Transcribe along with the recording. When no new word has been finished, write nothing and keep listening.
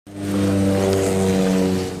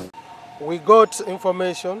we got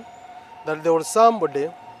information that there was somebody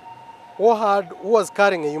who was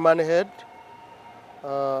carrying a human head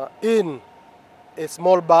in a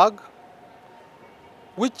small bag,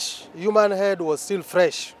 which human head was still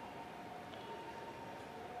fresh.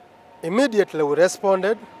 Immediately we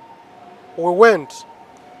responded. We went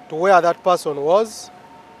to where that person was,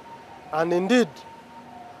 and indeed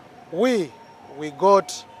we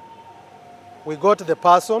got the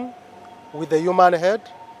person with the human head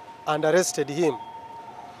and arrested him.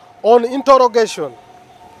 On interrogation,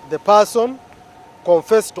 the person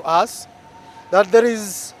confessed to us that there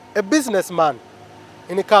is a businessman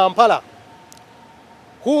in Kampala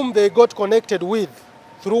whom they got connected with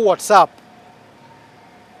through WhatsApp.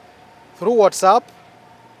 Through WhatsApp,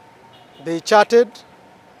 they chatted,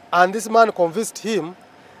 and this man convinced him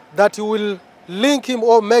that he will link him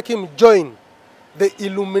or make him join the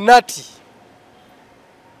Illuminati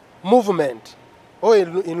movement or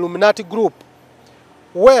Illuminati group,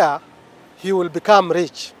 where he will become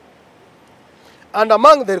rich. And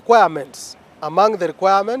among the requirements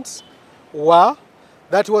were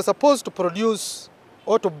that he was supposed to produce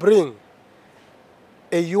or to bring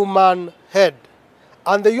a human head.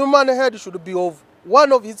 And the human head should be of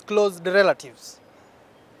one of his close relatives.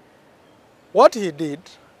 What he did,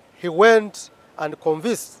 he went and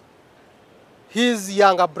convinced his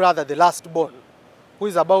younger brother, the last born, who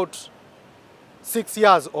is about 6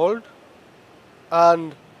 years old,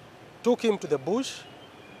 and took him to the bush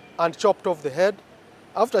and chopped off the head.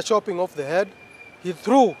 After chopping off the head, he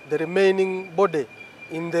threw the remaining body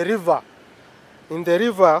in the river. In the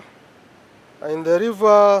river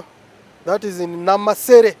that is in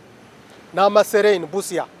Namasere in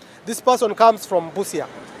Busia. This person comes from Busia.